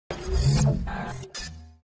So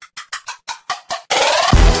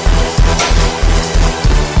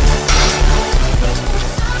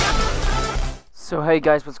hey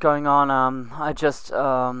guys, what's going on? I just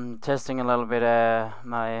testing a little bit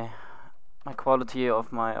my quality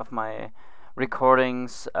of my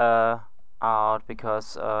recordings out,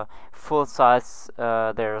 because full size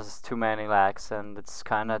there's too many lags, and it's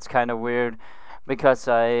kind of weird, because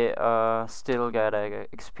I still get a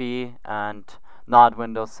XP and not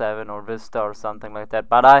Windows 7 or Vista or something like that.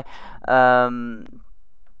 But I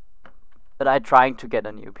trying to get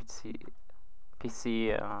a new PC.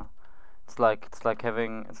 It's like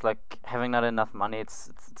having not enough money.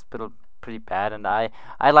 It's pretty bad, and I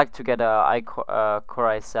like to get a Core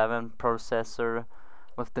i7 processor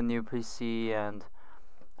with the new PC, and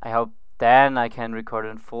I hope then I can record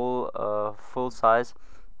in full size.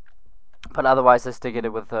 But otherwise, I stick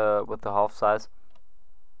it with the half size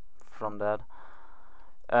from that.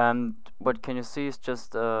 And what can you see is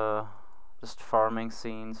just farming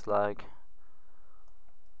scenes. Like,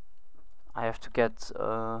 I have to get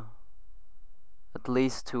at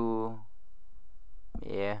least to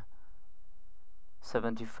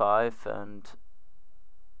 75, and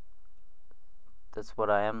that's what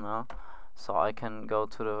I am now. So I can go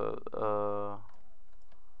to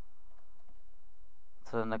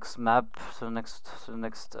the next map, to the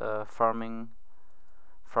next farming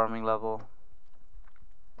level.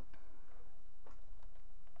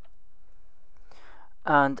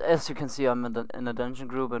 And as you can see, I'm in a dungeon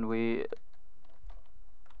group, and we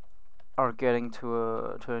are getting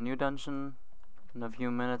to a new dungeon in a few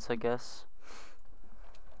minutes, I guess.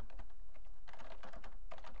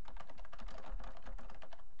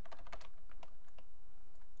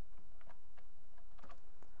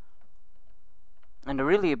 And I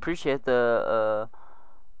really appreciate the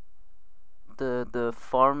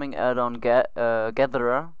farming add-on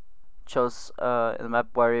gatherer. Shows in the map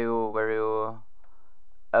where you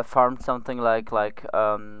farmed something like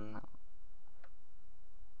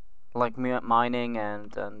mining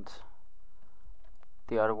and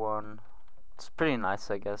the other one. It's pretty nice,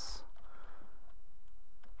 I guess.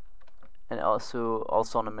 And also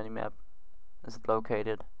on the minimap is it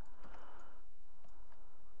located.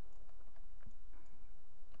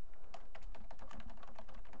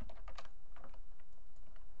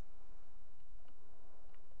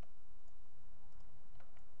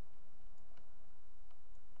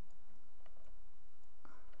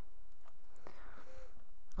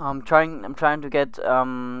 I'm trying to get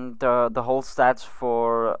the whole stats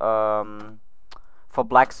for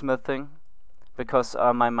blacksmithing, because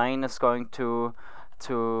my main is going to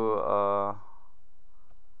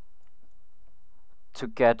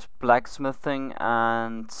get blacksmithing,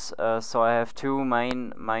 and so I have two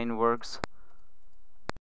main works.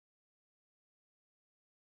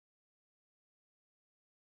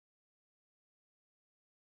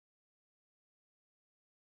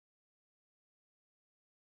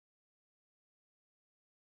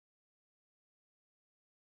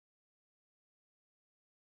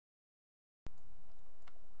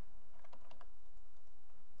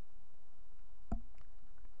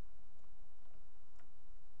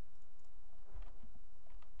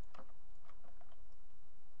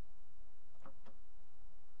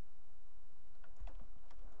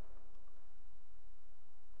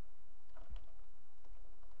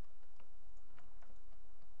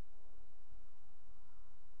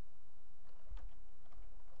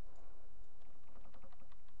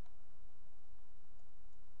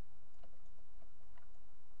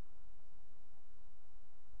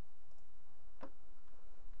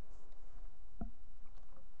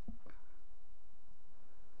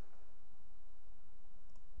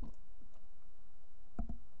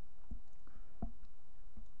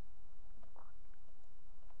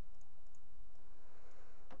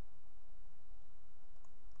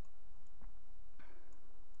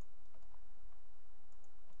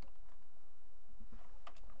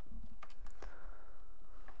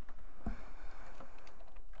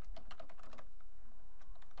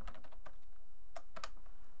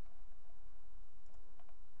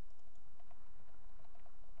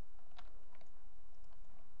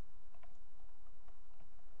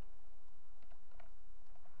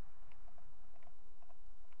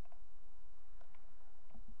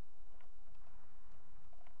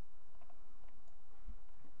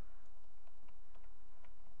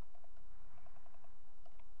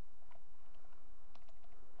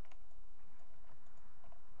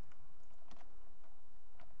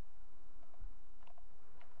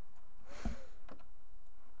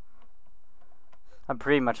 I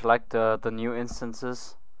pretty much like the new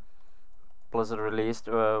instances Blizzard released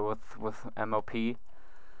with MOP.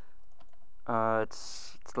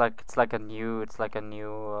 it's like a new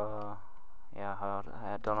yeah,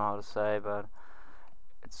 I don't know how to say, but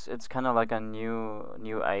it's kind of like a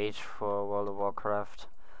new age for World of Warcraft.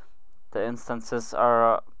 The instances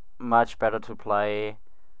are much better to play,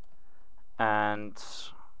 and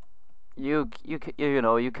you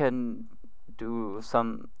know, you can do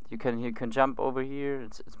some, you can jump over here.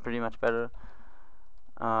 It's pretty much better.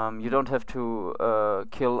 You don't have to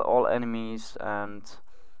kill all enemies, and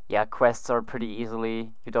yeah, quests are pretty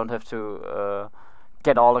easily. You don't have to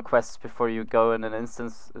get all the quests before you go in an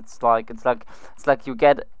instance. It's like you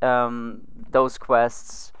get those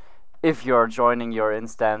quests if you're joining your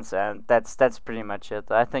instance, and that's pretty much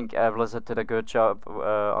it. I think Blizzard did a good job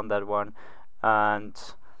on that one, and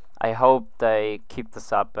I hope they keep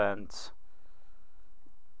this up. And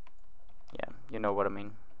yeah, you know what I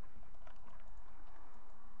mean.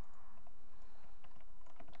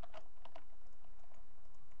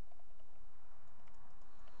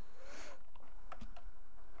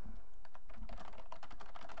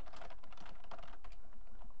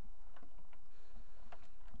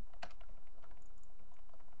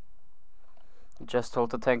 Just told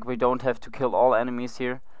the tank we don't have to kill all enemies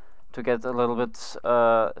here to get a little bit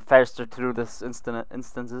faster through this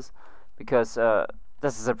instances, because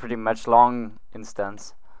this is a pretty much long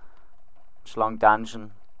instance, much long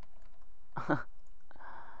dungeon. Now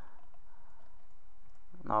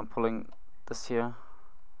I'm pulling this here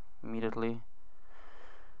immediately.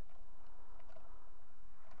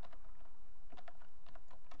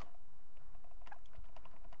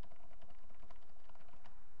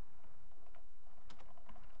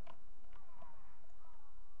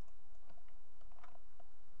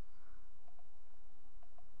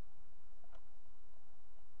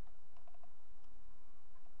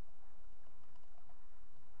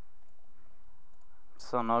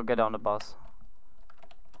 So now get on the boss.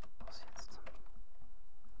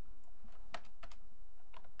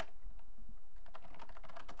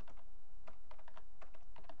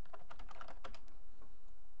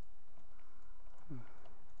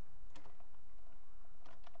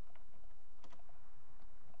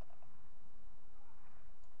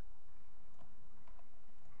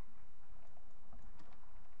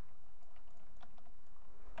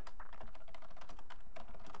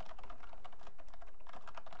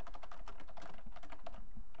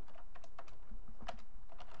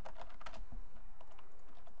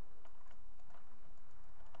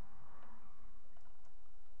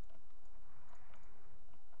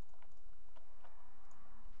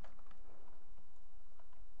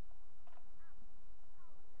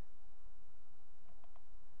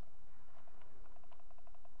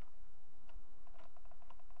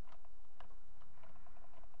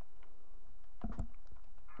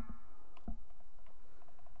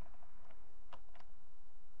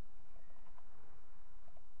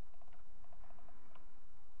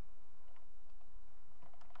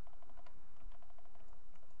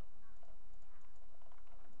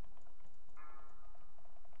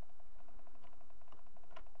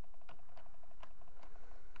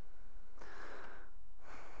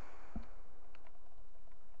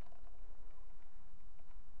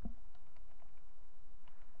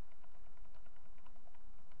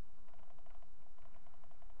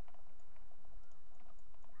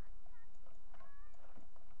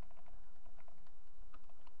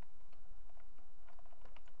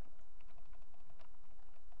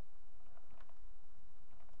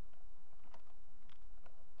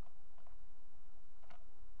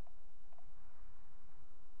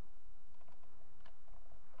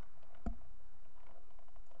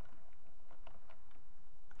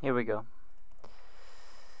 Here we go.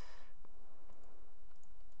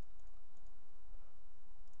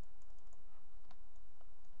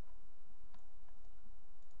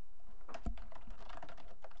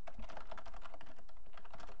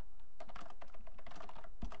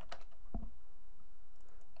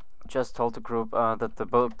 Just told the group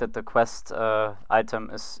that the quest item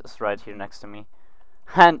is right here next to me,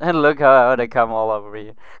 and look how they come all over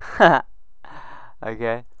here.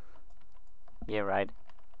 Okay. Yeah, right.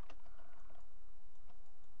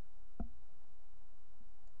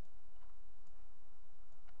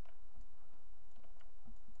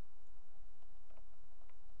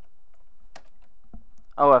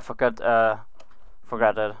 Oh, I forgot that.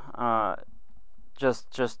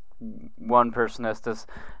 Just one person has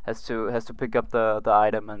to pick up the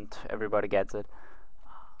item, and everybody gets it.